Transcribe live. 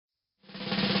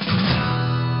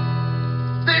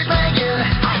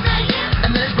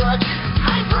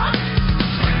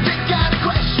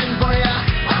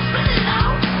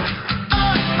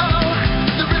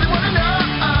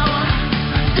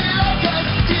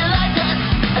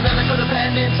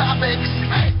Codependent topics.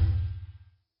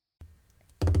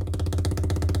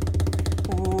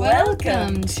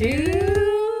 Welcome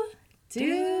to Do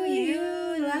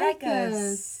You Like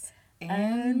Us?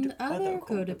 And other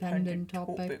codependent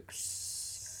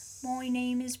topics. My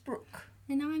name is Brooke.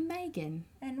 And I'm Megan.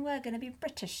 And we're going to be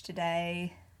British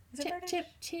today. Is it Chip, British? chip,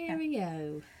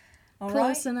 cheerio. All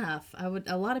Close right. enough.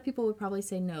 A lot of people would probably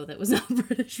say no, that was not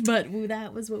British, but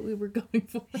that was what we were going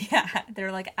for. Yeah,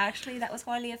 they're like, actually, that was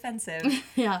highly offensive.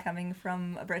 Yeah. Coming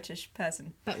from a British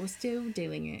person. But we're still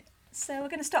doing it. So we're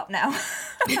going to stop now.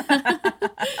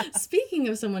 Speaking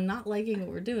of someone not liking what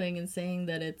we're doing and saying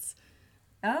that it's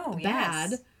bad,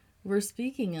 yes. we're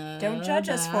speaking of... Don't judge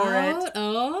us for it.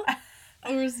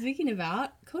 We're speaking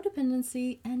about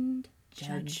codependency and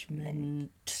Judgment.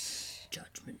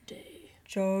 Judgment Day.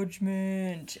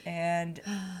 Judgment. And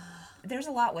there's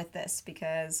a lot with this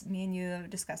because me and you have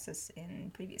discussed this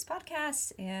in previous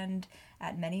podcasts and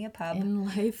at many a pub. In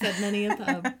life at many a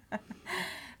pub.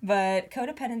 But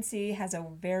codependency has a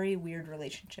very weird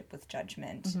relationship with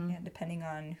judgment, and depending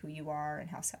on who you are and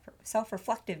how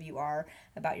self-reflective you are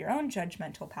about your own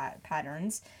judgmental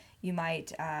patterns, you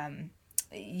might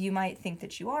think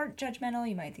that you are judgmental,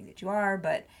 you might think that you are,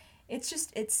 but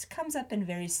it comes up in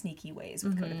very sneaky ways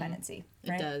with codependency.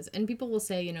 Right? It does. And people will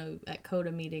say, at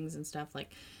CODA meetings and stuff,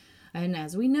 like, and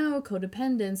as we know,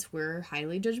 codependents, we're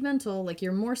highly judgmental. Like,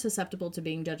 you're more susceptible to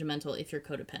being judgmental if you're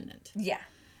codependent. Yeah.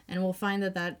 And we'll find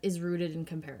that is rooted in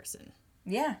comparison.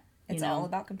 Yeah, it's all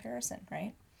about comparison,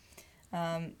 right?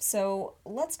 So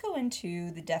let's go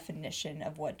into the definition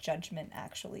of what judgment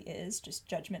actually is, just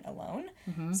judgment alone,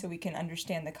 so we can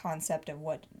understand the concept of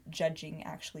what judging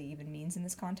actually even means in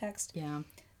this context. Yeah.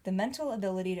 The mental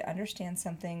ability to understand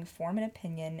something, form an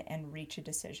opinion, and reach a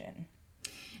decision.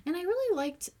 And I really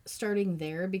liked starting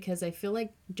there because I feel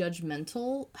like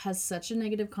judgmental has such a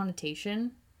negative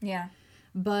connotation. Yeah.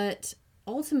 But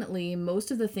ultimately,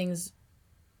 most of the things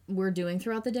we're doing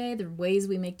throughout the day, the ways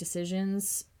we make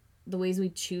decisions, the ways we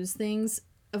choose things,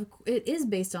 it is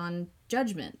based on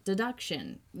judgment,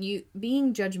 deduction.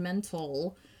 Being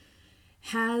judgmental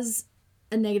has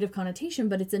a negative connotation,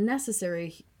 but it's a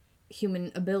necessary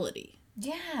human ability.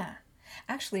 Yeah.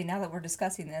 Actually, now that we're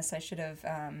discussing this, I should have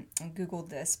Googled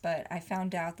this, but I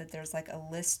found out that there's like a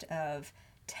list of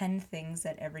 10 things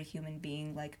that every human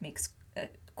being makes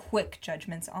quick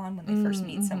judgments on when they first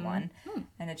meet someone.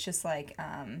 And it's just like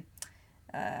some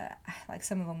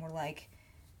of them were like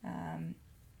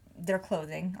their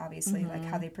clothing, obviously, like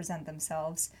how they present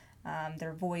themselves,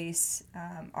 their voice,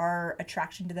 our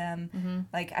attraction to them.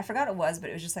 Like, I forgot it was,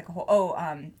 but it was just like a whole,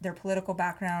 their political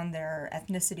background, their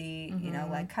ethnicity,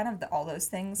 kind of all those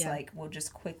things, we'll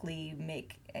just quickly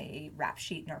make a rap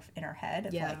sheet in our head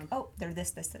of they're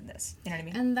this, this, and this. You know what I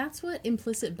mean? And that's what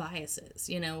implicit bias is.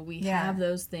 We have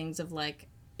those things of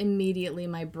immediately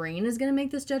my brain is going to make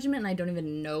this judgment and I don't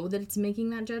even know that it's making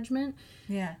that judgment.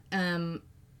 Yeah.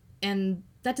 And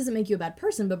that doesn't make you a bad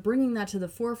person, but bringing that to the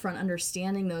forefront,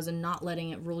 understanding those and not letting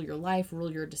it rule your life,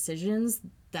 rule your decisions,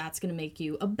 that's going to make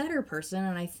you a better person,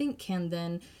 and I think can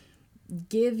then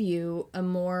give you a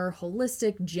more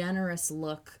holistic, generous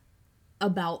look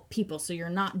about people. So you're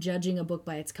not judging a book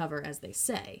by its cover, as they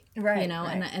say. Right.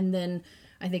 Right. And then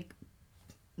I think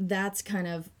that's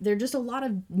there are just a lot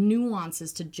of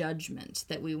nuances to judgment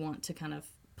that we want to kind of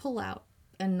pull out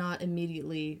and not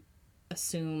immediately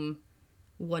assume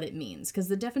what it means, because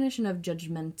the definition of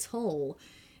judgmental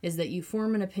is that you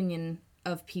form an opinion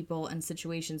of people and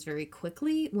situations very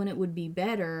quickly, when it would be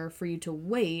better for you to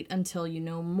wait until you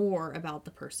know more about the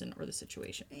person or the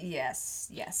situation. Yes.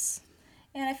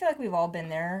 And I feel like we've all been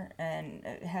there and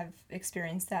have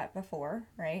experienced that before,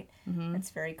 right? It's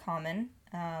very common.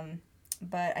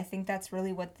 But I think that's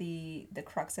really what the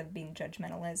crux of being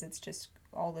judgmental is. It's just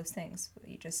all those things that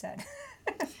you just said.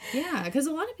 Yeah, because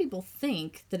a lot of people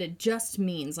think that it just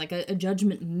means, a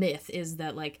judgment myth is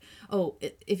that,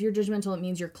 if you're judgmental, it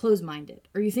means you're closed-minded.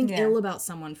 Or you think ill about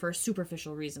someone for a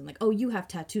superficial reason. Like, you have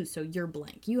tattoos, so you're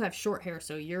blank. You have short hair,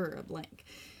 so you're a blank.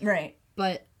 Right.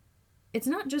 But it's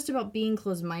not just about being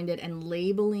closed-minded and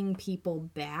labeling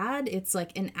people bad. It's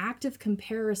an active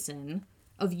comparison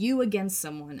of you against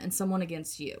someone and someone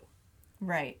against you.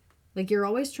 Right. You're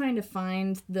always trying to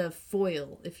find the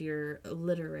foil if you're a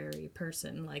literary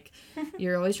person.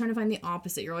 You're always trying to find the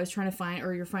opposite. You're always trying to find,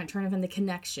 trying to find the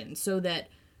connection so that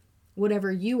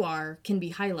whatever you are can be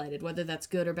highlighted, whether that's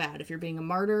good or bad. If you're being a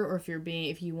martyr or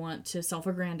if you want to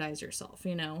self-aggrandize yourself,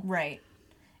 Right.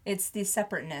 It's the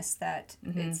separateness that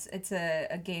it's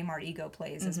a game our ego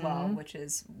plays as well, which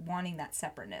is wanting that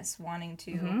separateness, wanting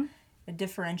to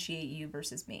differentiate you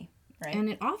versus me, right? And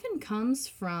it often comes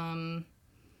from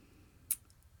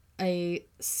a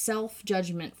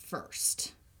self-judgment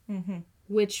first,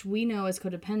 which we know as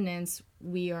codependents,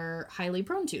 we are highly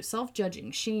prone to.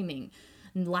 Self-judging, shaming,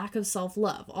 lack of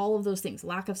self-love, all of those things,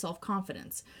 lack of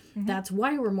self-confidence. That's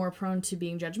why we're more prone to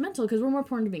being judgmental, because we're more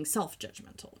prone to being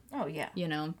self-judgmental. Oh, yeah. You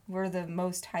know? We're the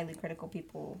most highly critical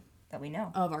people that we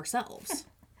know. Of ourselves.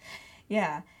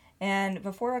 Yeah. And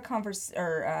before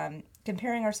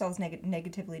comparing ourselves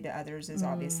negatively to others is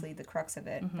obviously the crux of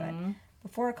it. But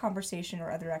before a conversation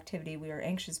or other activity, we are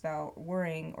anxious about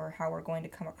worrying or how we're going to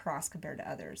come across compared to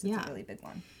others. It's a really big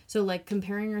one. So, like,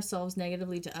 comparing ourselves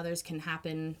negatively to others can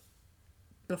happen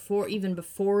before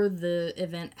the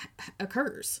event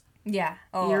occurs. Yeah.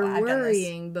 Oh, you're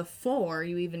worrying before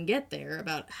you even get there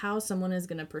about how someone is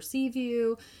going to perceive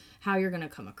you, how you're going to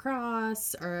come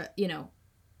across, or, you know,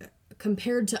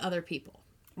 compared to other people.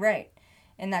 Right.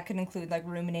 And that could include, like,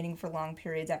 ruminating for long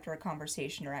periods after a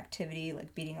conversation or activity,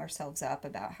 like beating ourselves up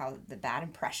about how the bad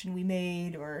impression we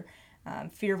made or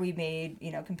fear we made,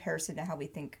 you know, comparison to how we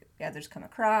think others come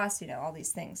across, you know, all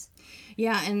these things.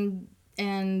 Yeah,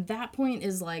 and that point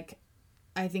is, like,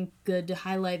 I think good to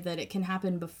highlight that it can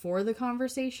happen before the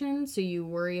conversation, so you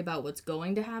worry about what's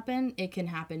going to happen. It can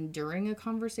happen during a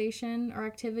conversation or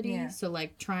activity. Yeah. So,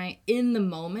 like, in the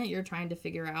moment, you're trying to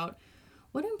figure out,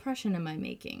 what impression am I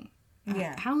making?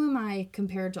 Yeah. How am I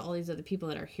compared to all these other people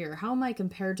that are here? How am I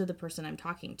compared to the person I'm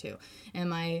talking to?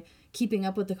 Am I keeping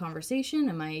up with the conversation?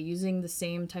 Am I using the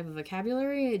same type of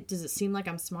vocabulary? Does it seem like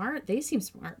I'm smart? They seem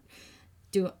smart.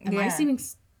 Am I seeming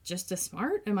just as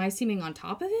smart? Am I seeming on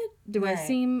top of it? Do I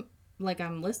seem like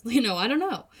I'm listening? You know, I don't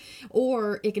know.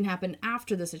 Or it can happen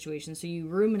after the situation. So you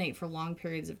ruminate for long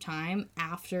periods of time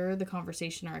after the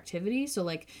conversation or activity. So,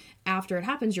 like, after it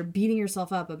happens, you're beating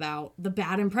yourself up about the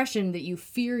bad impression that you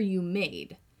fear you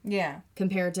made. Yeah.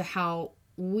 Compared to how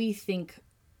we think,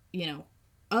 you know,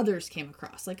 others came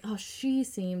across. Like, oh, she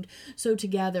seemed so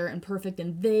together and perfect,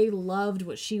 and they loved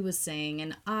what she was saying,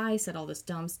 and I said all this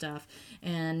dumb stuff,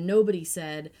 and nobody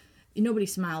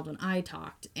smiled when I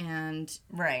talked, and,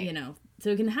 you know, so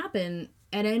it can happen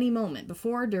at any moment,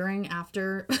 before, during,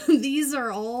 after. These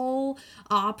are all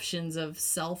options of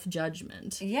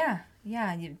self-judgment. Yeah.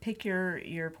 Yeah, you pick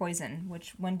your poison.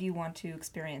 When do you want to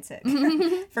experience it?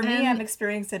 For me, I'm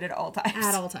experiencing it at all times.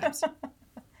 At all times.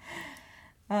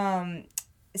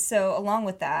 So along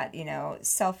with that, you know,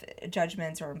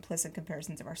 self-judgments or implicit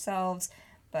comparisons of ourselves,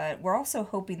 but we're also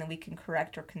hoping that we can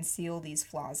correct or conceal these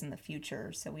flaws in the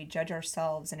future. So we judge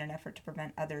ourselves in an effort to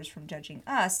prevent others from judging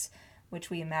us, which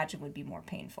we imagine would be more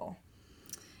painful.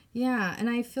 Yeah, and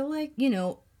I feel like, you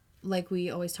know, like we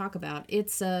always talk about,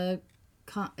 it's a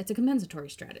compensatory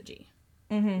strategy.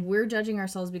 Mm-hmm. We're judging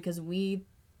ourselves because we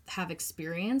have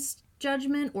experienced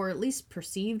judgment, or at least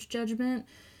perceived judgment,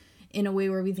 in a way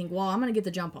where we think, well, I'm going to get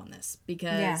the jump on this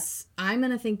because I'm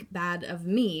going to think bad of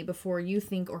me before you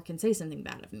think or can say something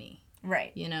bad of me.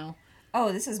 Right. You know?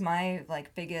 Oh, this is my,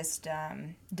 like, biggest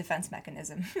defense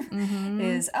mechanism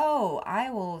is,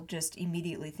 I will just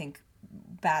immediately think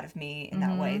bad of me in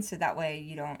that way. So that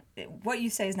way what you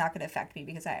say is not going to affect me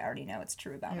because I already know it's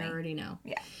true about me. I already know.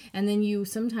 Yeah. And then you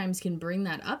sometimes can bring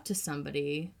that up to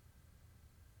somebody,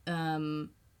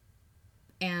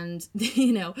 and,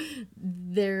 you know,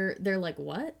 they're like,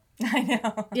 what? I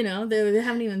know. You know, they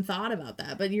haven't even thought about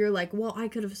that. But you're like, well, I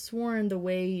could have sworn the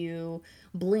way you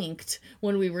blinked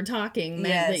when we were talking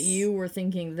meant that you were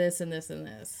thinking this and this and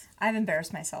this. I've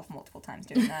embarrassed myself multiple times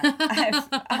doing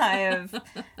that. I have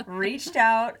reached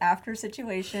out after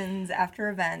situations, after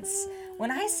events.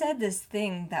 When I said this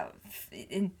thing that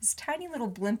in this tiny little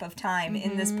blimp of time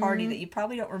in this party that you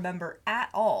probably don't remember at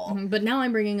all. But now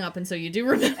I'm bringing up, and so you do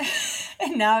remember.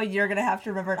 And now you're going to have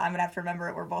to remember it. I'm going to have to remember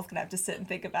it. We're both going to have to sit and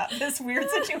think about this weird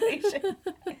situation.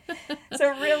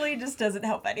 So it really just doesn't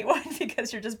help anyone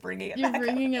because you're just bringing it back up. You're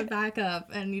bringing it back up,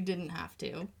 and you didn't have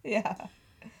to. Yeah.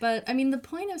 But, I mean, the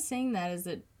point of saying that is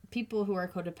that people who are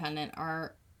codependent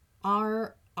are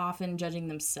often judging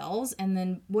themselves, and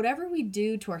then whatever we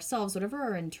do to ourselves, whatever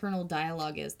our internal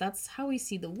dialogue is, that's how we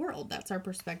see the world. That's our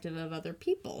perspective of other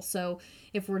people. So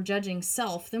if we're judging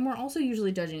self, then we're also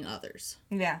usually judging others.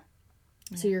 Yeah.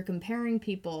 So you're comparing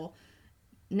people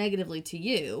negatively to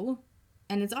you,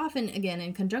 and it's often, again,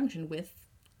 in conjunction with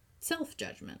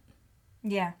self-judgment.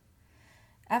 Yeah.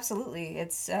 Absolutely.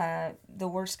 It's the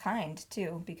worst kind,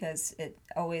 too, because it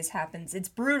always happens. It's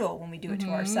brutal when we do it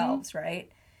to ourselves,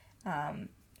 right?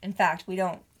 In fact, we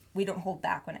don't hold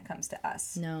back when it comes to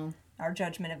us. No. Our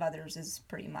judgment of others is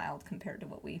pretty mild compared to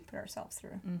what we put ourselves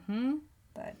through. Mm-hmm.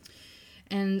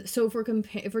 And so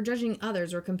if we're judging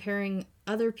others or comparing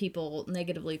other people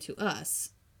negatively to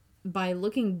us, by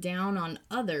looking down on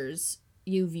others,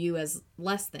 you view as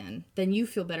less than, then you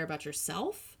feel better about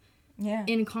yourself. Yeah.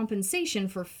 In compensation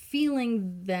for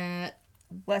feeling that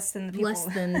less than the people. Less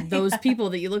than those people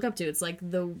that you look up to. It's like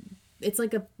a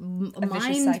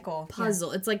mind cycle. puzzle.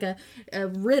 Yeah. It's like a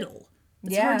riddle.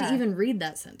 It's hard to even read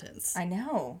that sentence. I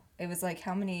know. It was like,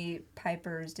 how many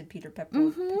pipers did Peter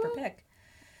Pepper pick?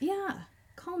 Yeah.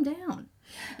 Calm down.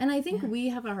 And I think we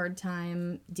have a hard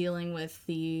time dealing with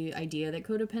the idea that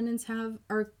codependents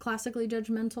are classically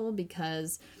judgmental,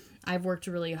 because I've worked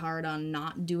really hard on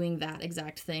not doing that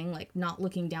exact thing, like not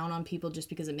looking down on people just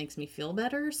because it makes me feel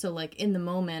better. So like in the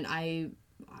moment, I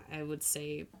would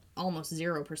say almost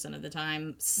 0% of the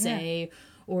time say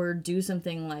or do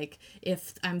something, like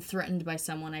if I'm threatened by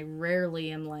someone, I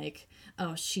rarely am like,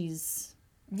 oh, she's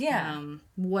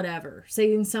whatever,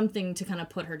 saying something to kind of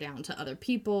put her down to other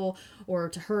people or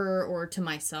to her or to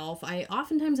myself. I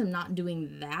oftentimes am not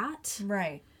doing that.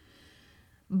 Right.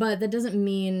 But that doesn't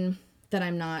mean that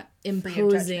I'm not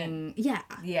imposing. Yeah,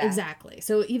 exactly.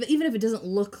 So even if it doesn't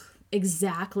look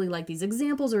exactly like these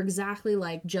examples or exactly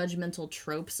like judgmental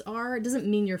tropes are, it doesn't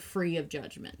mean you're free of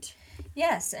judgment.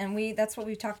 Yes, and that's what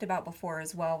we've talked about before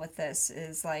as well with this,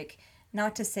 is like,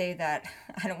 not to say that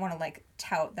I don't want to like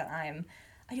tout that I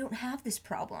don't have this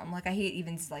problem. Like, I hate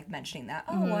even like mentioning that,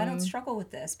 oh, I don't struggle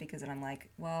with this, because then I'm like,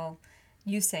 well,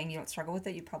 you saying you don't struggle with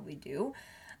it, you probably do.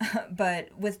 But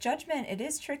with judgment, it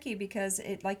is tricky because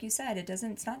it, like you said,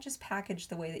 it's not just packaged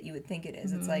the way that you would think it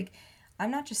is. It's like,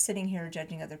 I'm not just sitting here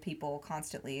judging other people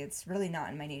constantly. It's really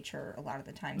not in my nature a lot of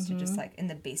the times to just like in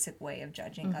the basic way of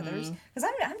judging others. Because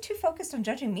I'm too focused on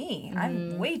judging me.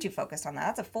 I'm way too focused on that.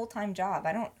 That's a full-time job.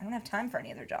 I don't have time for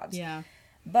any other jobs. Yeah.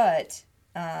 But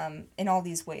in all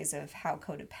these ways of how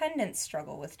codependents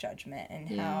struggle with judgment and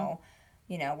how,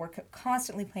 you know, we're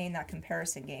constantly playing that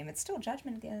comparison game. It's still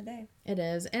judgment at the end of the day. It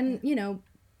is. And, you know,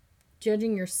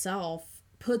 judging yourself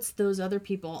puts those other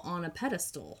people on a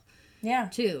pedestal. Yeah.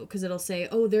 Too. Because it'll say,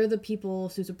 oh, they're the people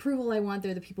whose approval I want.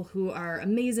 They're the people who are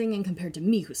amazing, and compared to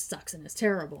me who sucks and is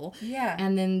terrible. Yeah.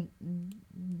 And then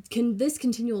this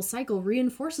continual cycle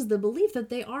reinforces the belief that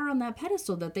they are on that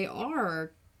pedestal, that they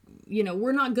are, you know,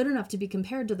 we're not good enough to be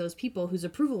compared to those people whose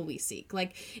approval we seek.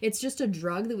 Like, it's just a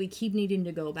drug that we keep needing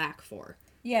to go back for.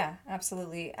 Yeah,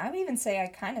 absolutely. I would even say I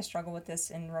kind of struggle with this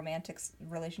in romantic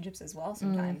relationships as well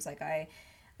sometimes. Like, I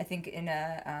think in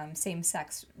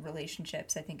same-sex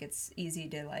relationships, I think it's easy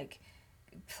to, like,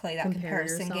 play that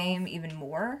comparison game even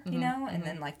more, you know, and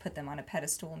then, like, put them on a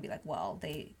pedestal and be like, well,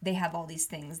 they have all these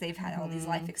things. They've had all these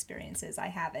life experiences. I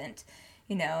haven't,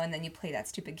 you know, and then you play that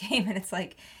stupid game, and it's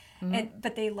like,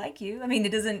 but they like you. I mean,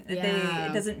 it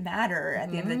doesn't matter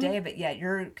at the end of the day, but yet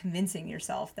you're convincing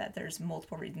yourself that there's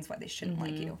multiple reasons why they shouldn't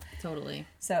like you. Totally.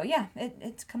 So yeah,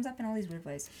 it comes up in all these weird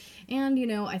ways. And, you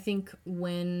know, I think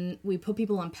when we put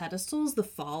people on pedestals, the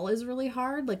fall is really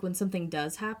hard. Like, when something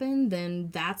does happen,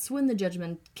 then that's when the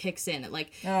judgment kicks in.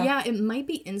 It might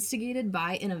be instigated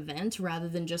by an event rather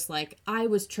than just like, I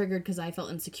was triggered because I felt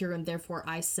insecure and therefore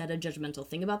I said a judgmental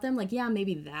thing about them. Like, yeah,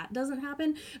 maybe that doesn't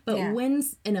happen. But when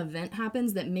an event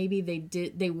happens that maybe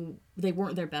they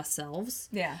weren't their best selves.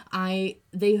 Yeah.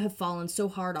 They have fallen so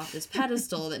hard off this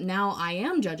pedestal that now I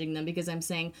am judging them, because I'm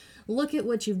saying, look at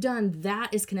what you've done.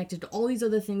 That is connected to all these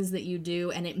other things that you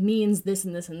do, and it means this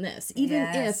and this and this. Even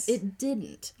if it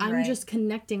didn't. I'm just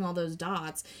connecting all those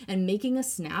dots and making a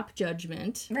snap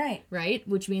judgment. Right. Right?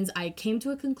 Which means I came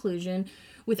to a conclusion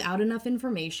without enough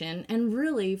information. And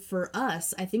really, for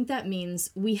us, I think that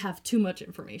means we have too much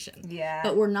information. Yeah.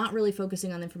 But we're not really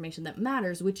focusing on the information that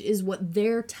matters, which is what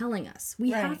they're telling us.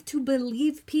 We have to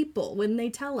believe people when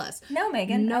they tell us. No,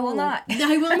 Megan, I will not.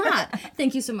 I will not.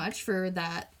 Thank you so much for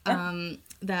that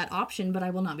that option, but I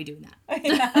will not be doing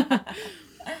that.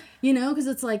 You know, because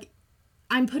it's like,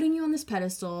 I'm putting you on this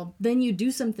pedestal, then you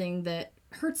do something that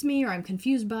hurts me or I'm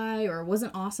confused by or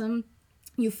wasn't awesome.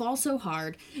 You fall so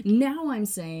hard. Now I'm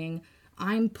saying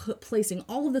I'm placing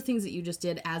all of the things that you just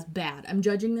did as bad. I'm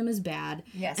judging them as bad.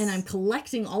 Yes. And I'm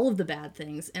collecting all of the bad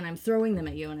things and I'm throwing them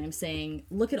at you and I'm saying,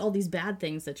 look at all these bad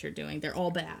things that you're doing. They're all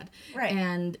bad. Right.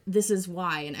 And this is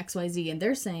why and XYZ. And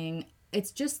they're saying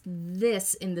it's just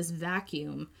this in this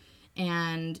vacuum.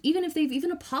 And even if they've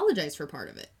even apologized for part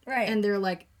of it. Right. And they're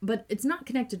like, but it's not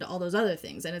connected to all those other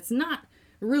things. And it's not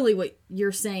really what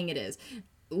you're saying it is.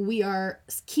 We are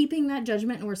keeping that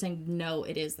judgment and we're saying, no,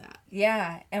 it is that.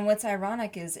 Yeah. And what's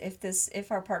ironic is if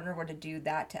our partner were to do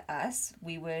that to us,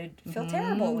 we would feel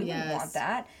terrible. We wouldn't want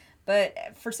that.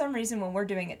 But for some reason, when we're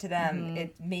doing it to them,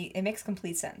 it makes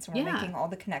complete sense. And we're making all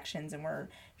the connections and we're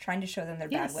trying to show them their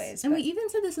bad ways. And we even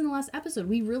said this in the last episode.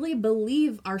 We really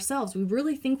believe ourselves. We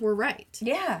really think we're right.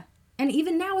 Yeah. And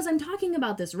even now, as I'm talking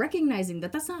about this, recognizing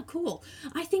that that's not cool,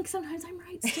 I think sometimes I'm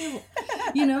right still.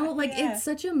 You know, like, it's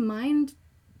such a mind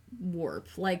warp.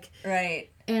 Like, right.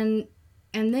 And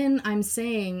then I'm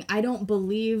saying,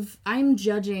 I'm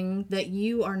judging that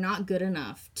you are not good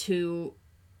enough to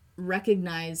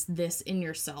recognize this in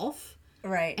yourself.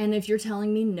 Right. And if you're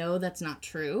telling me, no, that's not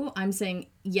true, I'm saying,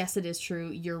 yes, it is true.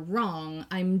 You're wrong.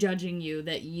 I'm judging you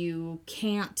that you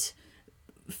can't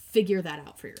figure that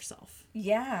out for yourself.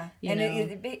 Yeah.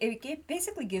 It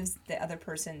basically gives the other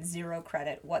person zero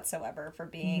credit whatsoever for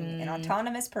being an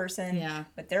autonomous person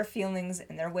with their feelings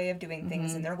and their way of doing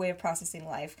things and their way of processing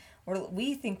life. Or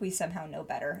we think we somehow know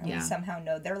better. And we somehow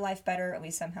know their life better. And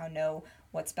we somehow know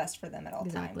what's best for them at all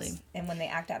times. And when they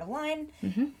act out of line,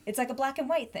 it's like a black and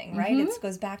white thing, right? It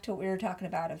goes back to what we were talking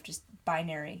about of just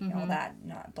binary and all that,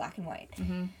 not black and white.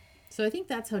 So I think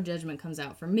that's how judgment comes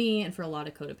out for me and for a lot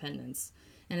of codependents.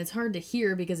 And it's hard to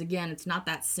hear because, again, it's not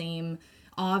that same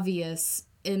obvious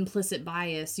implicit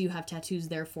bias, you have tattoos,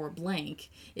 therefore blank.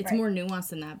 It's more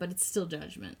nuanced than that, but it's still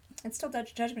judgment. It's still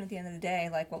judgment at the end of the day,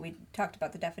 like what we talked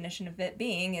about the definition of it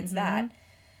being, it's that.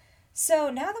 So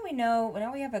now that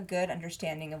now we have a good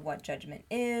understanding of what judgment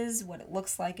is, what it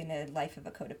looks like in a life of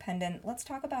a codependent, let's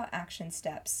talk about action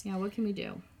steps. Yeah, what can we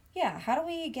do? Yeah, how do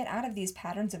we get out of these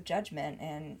patterns of judgment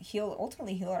and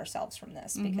ultimately heal ourselves from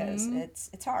this? Because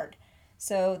it's hard.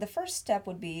 So the first step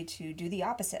would be to do the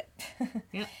opposite.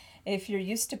 Yep. If you're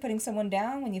used to putting someone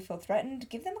down when you feel threatened,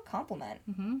 give them a compliment.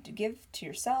 To give to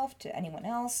yourself, to anyone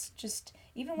else. Just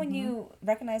even when you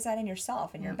recognize that in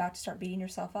yourself and you're about to start beating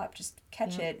yourself up, just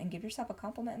catch it and give yourself a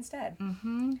compliment instead.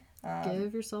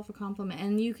 Give yourself a compliment.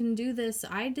 And you can do this.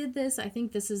 I did this. I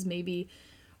think this is maybe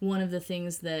one of the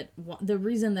things that... The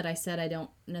reason that I said I don't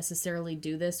necessarily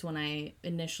do this when I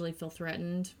initially feel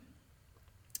threatened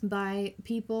by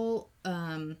people,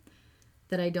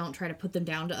 that I don't try to put them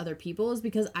down to other people, is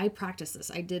because I practice this.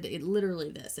 I did it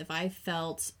literally this. If I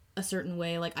felt a certain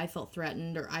way, like I felt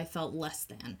threatened or I felt less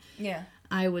than,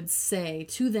 I would say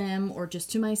to them or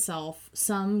just to myself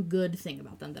some good thing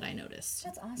about them that I noticed.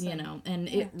 That's awesome. You know, and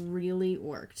it really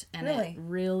worked. And it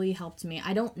really helped me.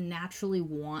 I don't naturally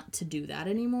want to do that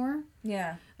anymore.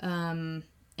 Yeah. And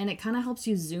it kind of helps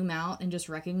you zoom out and just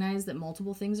recognize that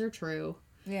multiple things are true.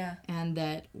 Yeah. And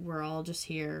that we're all just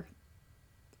here.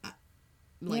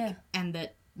 And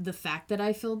that the fact that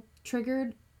I feel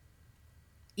triggered,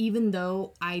 even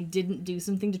though I didn't do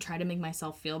something to try to make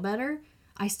myself feel better,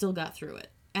 I still got through it.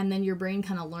 And then your brain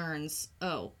kind of learns,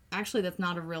 oh, actually that's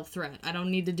not a real threat. I don't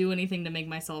need to do anything to make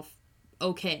myself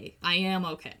okay. I am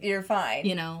okay. You're fine.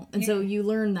 You know? And so you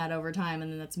learn that over time,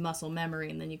 and then that's muscle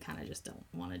memory, and then you kind of just don't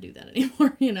want to do that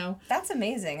anymore, you know? That's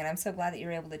amazing, and I'm so glad that you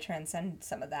were able to transcend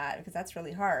some of that, because that's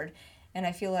really hard. And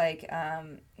I feel like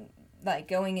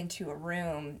going into a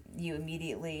room, you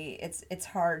immediately, it's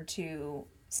hard to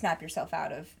snap yourself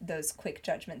out of those quick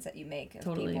judgments that you make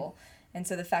of people. And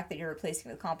so the fact that you're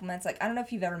replacing it with compliments, like, I don't know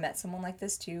if you've ever met someone like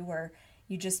this too, where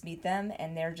you just meet them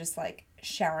and they're just like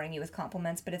showering you with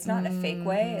compliments, but it's not in a fake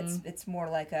way. It's more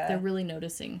like they're really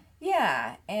noticing.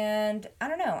 Yeah. And I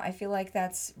don't know, I feel like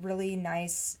that's really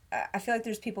nice. I feel like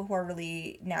there's people who are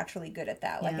really naturally good at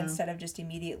that. Like, instead of just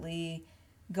immediately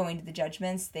going to the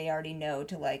judgments, they already know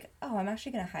to, like, oh, I'm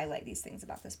actually going to highlight these things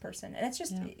about this person. And it's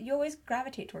just, you always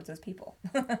gravitate towards those people.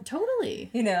 Totally.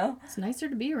 You know? It's nicer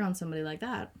to be around somebody like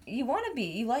that. You want to be.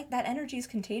 You like, that energy is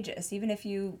contagious. Even if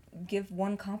you give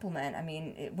one compliment, I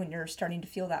mean, when you're starting to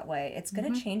feel that way, it's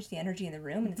going to change the energy in the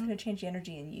room, and it's going to change the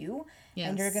energy in you. Yes.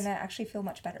 And you're going to actually feel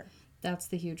much better. That's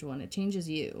the huge one. It changes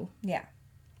you. Yeah.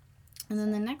 And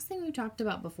then the next thing we talked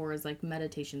about before is, like,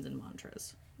 meditations and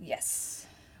mantras. Yes.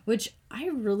 Which I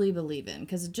really believe in,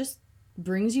 because it just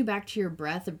brings you back to your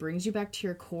breath. It brings you back to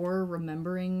your core,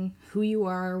 remembering who you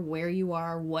are, where you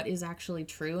are, what is actually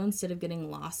true, instead of getting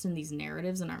lost in these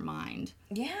narratives in our mind.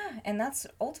 Yeah, and that's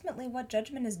ultimately what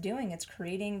judgment is doing. It's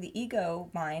creating, the ego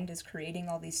mind is creating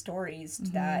all these stories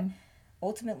that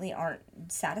ultimately aren't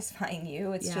satisfying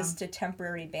you. It's just a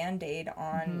temporary Band-Aid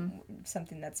on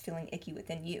something that's feeling icky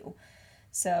within you.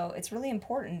 So it's really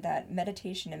important that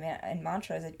meditation and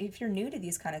mantras, if you're new to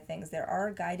these kind of things, there are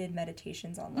guided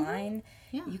meditations online.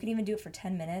 Yeah. You can even do it for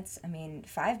 10 minutes. I mean,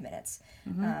 5 minutes.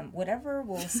 Whatever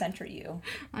will center you.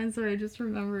 I'm sorry, I just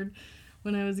remembered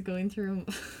when I was going through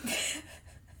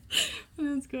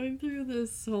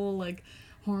this whole, like,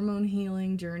 hormone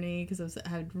healing journey, because I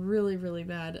had really, really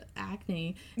bad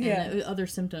acne and other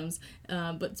symptoms.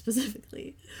 But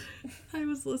specifically, I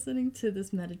was listening to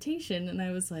this meditation, and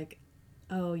I was like,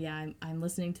 oh yeah, I'm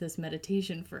listening to this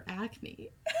meditation for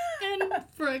acne. And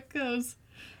Brooke goes,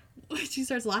 she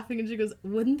starts laughing and she goes,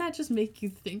 wouldn't that just make you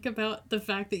think about the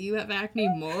fact that you have acne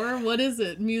more? What is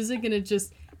it? Music, and it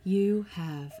just, you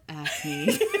have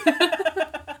acne.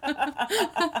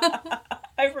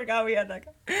 I forgot we had that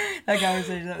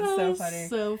conversation. That was so funny.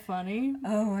 So funny.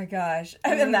 Oh my gosh.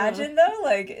 I imagine though,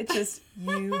 like, it's just,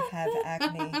 you have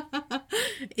acne.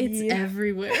 It's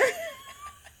everywhere.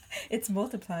 It's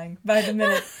multiplying by the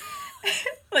minute.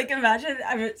 Like, imagine,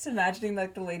 I'm just imagining,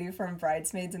 like, the lady from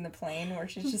Bridesmaids in the plane where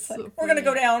she's just like, so we're gonna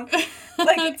go down.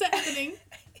 Like, what's happening?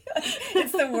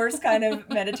 It's the worst kind of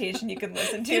meditation you can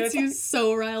listen to. It's you like,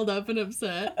 so riled up and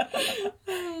upset.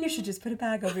 You should just put a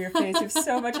bag over your face. You have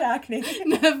so much acne.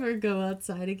 Never go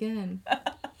outside again.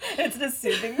 It's the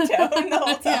soothing tone the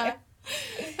whole time. Yeah.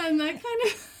 And that kind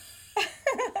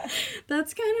of...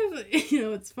 that's kind of...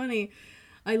 it's funny.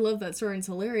 I love that story and it's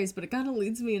hilarious, but it kind of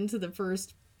leads me into the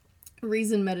first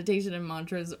reason meditation and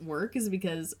mantras work is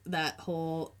because that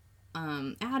whole...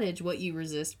 adage, what you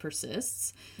resist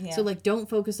persists. Yeah. So, like, don't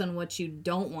focus on what you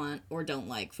don't want or don't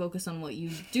like. Focus on what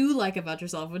you do like about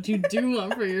yourself, what you do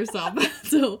want for yourself.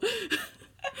 So,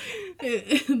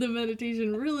 the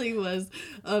meditation really was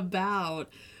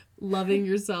about loving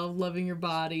yourself, loving your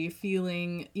body,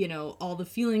 feeling, all the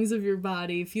feelings of your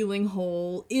body, feeling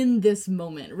whole in this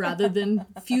moment rather than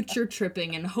future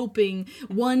tripping and hoping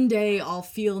one day I'll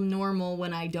feel normal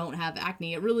when I don't have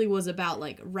acne. It really was about,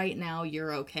 like, right now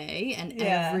you're okay, and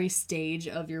every stage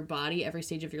of your body, every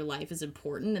stage of your life is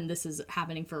important, and this is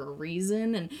happening for a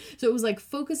reason. And so it was like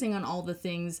focusing on all the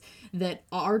things that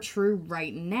are true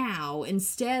right now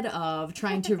instead of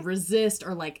trying to resist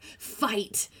or, like,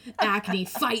 fight acne,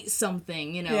 fight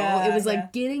something, it was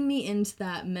like getting me into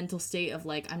that mental state of,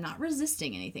 like, I'm not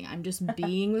resisting anything, I'm just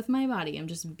being with my body, I'm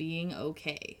just being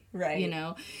okay, right?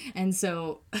 And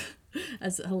so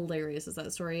as hilarious as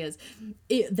that story is,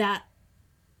 that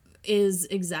is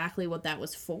exactly what that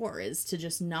was for, is to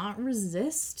just not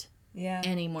resist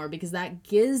anymore, because that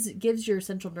gives your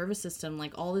central nervous system,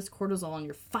 like, all this cortisol and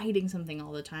you're fighting something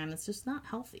all the time. It's just not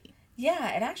healthy.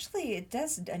 Yeah, it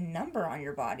does a number on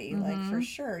your body, like, for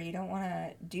sure. You don't want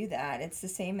to do that. It's the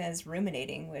same as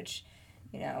ruminating, which,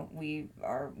 we're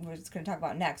just going to talk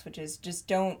about next, which is just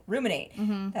don't ruminate.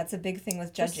 That's a big thing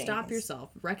with judging. Just stop yourself.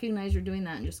 Recognize you're doing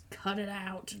that and just cut it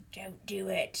out. Don't do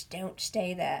it. Don't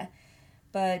stay there.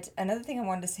 But another thing I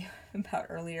wanted to say about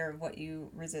earlier, what you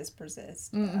resist,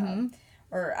 persist.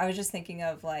 Or I was just thinking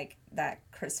of, like, that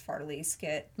Chris Farley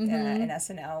skit in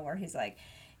SNL where he's like,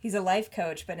 he's a life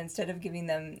coach, but instead of giving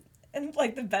them,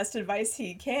 like, the best advice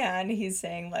he can, he's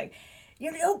saying, like,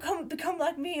 don't become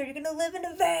like me, or you're gonna live in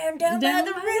a van down by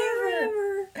the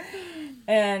river.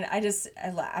 And I'm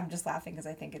just laughing because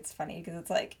I think it's funny, because it's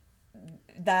like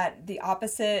that the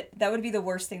opposite. That would be the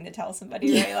worst thing to tell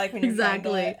somebody, right? Like, when you're trying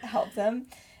to help them.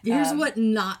 Here's what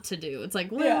not to do. It's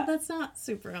like, well, that's not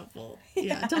super helpful.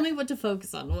 Yeah. Tell me what to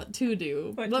focus on, what to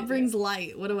do, what brings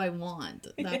light, what do I want?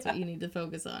 That's what you need to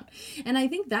focus on. And I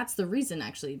think that's the reason,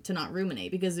 actually, to not ruminate,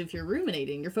 because if you're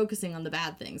ruminating, you're focusing on the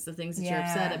bad things, the things that you're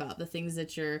upset about, the things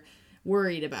that you're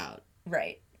worried about.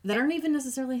 Right. That aren't even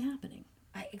necessarily happening.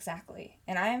 Exactly.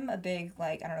 And I'm a big,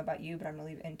 like, I don't know about you, but I'm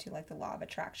really into, like, the law of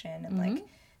attraction and, like,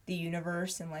 the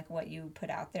universe, and, like, what you put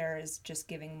out there is just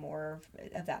giving more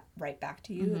of that right back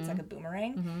to you. It's like a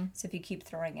boomerang. So if you keep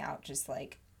throwing out just,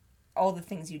 like, all the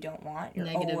things you don't want, you're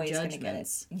negative always going to get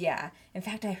it. Yeah. In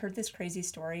fact, I heard this crazy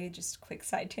story, just quick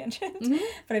side tangent,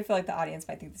 but I feel like the audience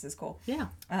might think this is cool. Yeah.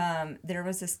 There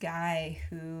was this guy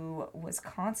who was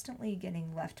constantly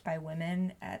getting left by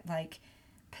women at, like,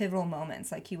 pivotal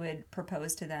moments. Like, he would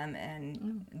propose to them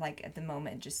and like, at the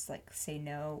moment, just, like, say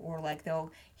no, or, like,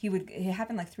 it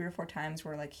happened, like, 3 or 4 times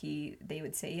where, like, they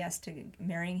would say yes to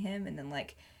marrying him, and then,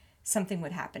 like, something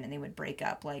would happen and they would break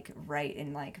up, like, right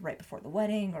before the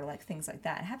wedding, or, like, things like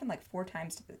that. It happened, like, 4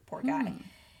 times to the poor guy.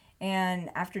 And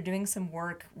after doing some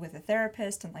work with a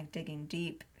therapist and, like, digging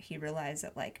deep, he realized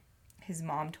that, like, his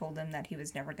mom told him that he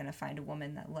was never going to find a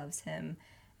woman that loves him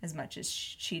as much as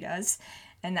she does,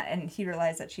 and he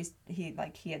realized that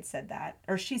he had said that,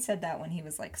 or she said that when he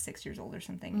was, like, 6 years old or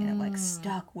something, and it, like,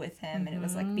 stuck with him, and it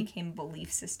was, like, became a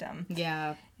belief system.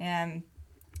 Yeah. And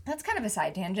that's kind of a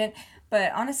side tangent,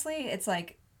 but honestly, it's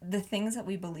like the things that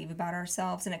we believe about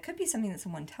ourselves, and it could be something that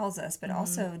someone tells us, but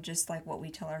also just, like, what we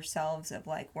tell ourselves of,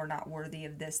 like, we're not worthy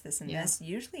of this, and this,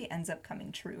 usually ends up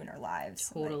coming true in our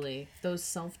lives. Totally. Like, those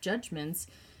self-judgments,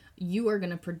 you are going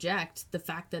to project the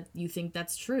fact that you think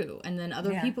that's true, and then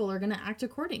other people are going to act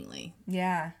accordingly.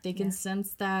 Yeah. They can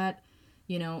sense that,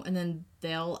 and then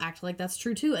they'll act like that's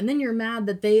true too. And then you're mad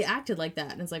that they acted like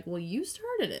that. And it's like, well, you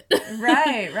started it.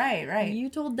 Right. You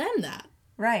told them that.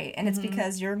 Right. And it's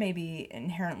because you're maybe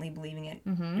inherently believing it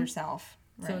yourself.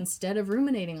 So instead of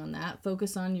ruminating on that,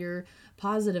 focus on your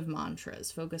positive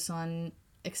mantras. Focus on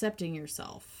accepting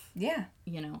yourself. Yeah.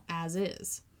 As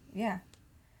is. Yeah.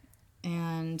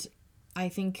 And I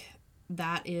think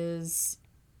that is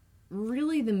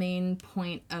really the main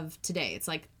point of today. It's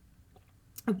like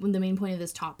the main point of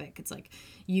this topic. It's like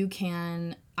you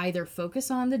can either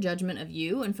focus on the judgment of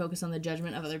you and focus on the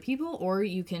judgment of other people, or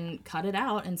you can cut it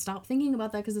out and stop thinking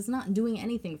about that because it's not doing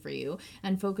anything for you,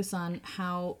 and focus on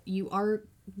how you are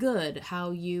good,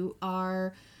 how you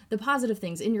are, the positive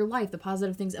things in your life, the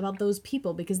positive things about those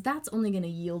people, because that's only going to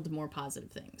yield more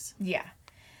positive things. Yeah.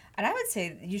 And I would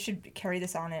say you should carry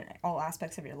this on in all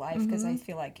aspects of your life, because I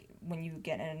feel like when you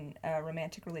get in a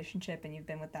romantic relationship and you've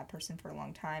been with that person for a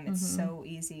long time, it's so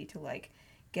easy to like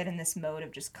get in this mode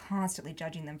of just constantly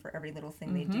judging them for every little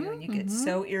thing they do, and you get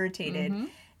so irritated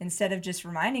instead of just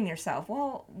reminding yourself,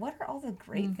 well, what are all the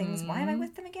great things? Why am I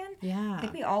with them again? Yeah. I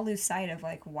think we all lose sight of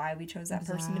like why we chose that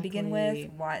person to begin with.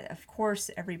 Why, of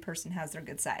course, every person has their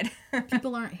good side.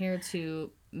 People aren't here to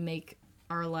make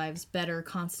our lives better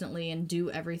constantly and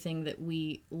do everything that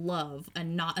we love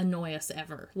and not annoy us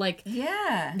ever. Like,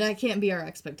 yeah, that can't be our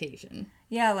expectation.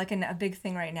 Yeah, like a big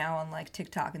thing right now on like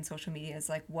TikTok and social media is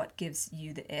like what gives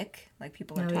you the ick. Like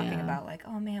people are talking about like,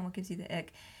 oh man, what gives you the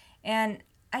ick? And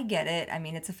I get it. I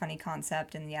mean, it's a funny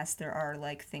concept, and yes, there are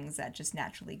like things that just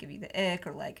naturally give you the ick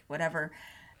or like whatever.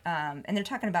 And they're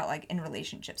talking about like in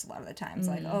relationships a lot of the times,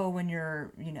 like, oh, when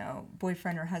your,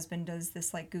 boyfriend or husband does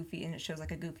this like goofy, and it shows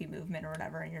like a goofy movement or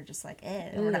whatever, and you're just like,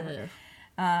 or whatever.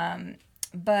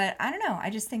 But I don't know. I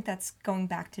just think that's going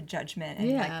back to judgment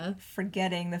and like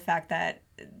forgetting the fact that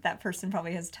that person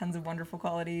probably has tons of wonderful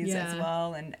qualities as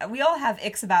well. And we all have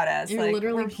icks about us. You're like,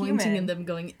 literally we're pointing human. at them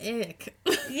going, ick.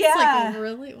 Yeah. It's like,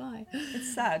 really? Why? It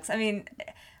sucks. I mean,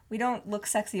 we don't look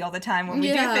sexy all the time when we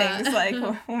do things. Like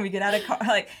when we get out of car,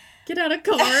 like get out of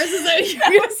cars. Is that what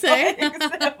you're gonna say?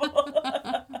 Example.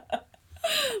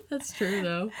 That's true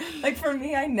though. Like for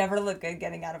me, I never look good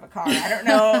getting out of a car. I don't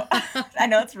know. I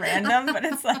know it's random, but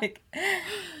it's like,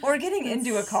 or getting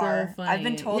into a car. So I've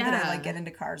been told that I Yeah. like get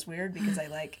into cars weird because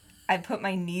I put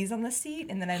my knees on the seat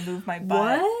and then I move my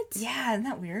butt. What? Yeah, isn't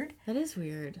that weird? That is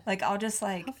weird. Like I'll just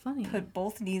like How funny. put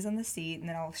both knees on the seat and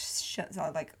then I'll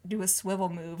like do a swivel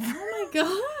move. Oh my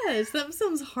gosh, that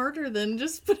sounds harder than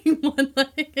just putting one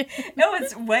leg. No,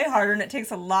 it's way harder and it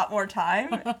takes a lot more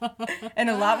time and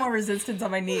a lot more resistance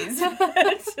on my knees. I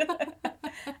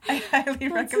highly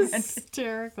recommend it.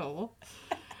 Hysterical.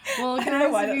 Well, I don't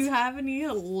know why guys, if you have any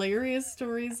hilarious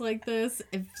stories like this,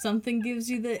 if something gives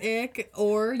you the ick,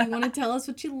 or you want to tell us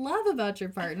what you love about your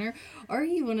partner, or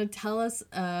you want to tell us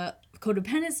a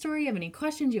codependent story, you have any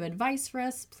questions, you have advice for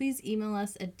us, please email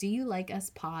us at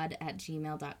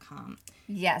doyoulikeuspod@gmail.com.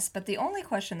 Yes, but the only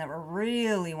question that we're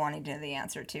really wanting to know the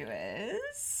answer to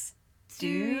is, do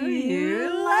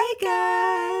you like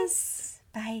us?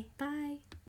 Bye. Bye.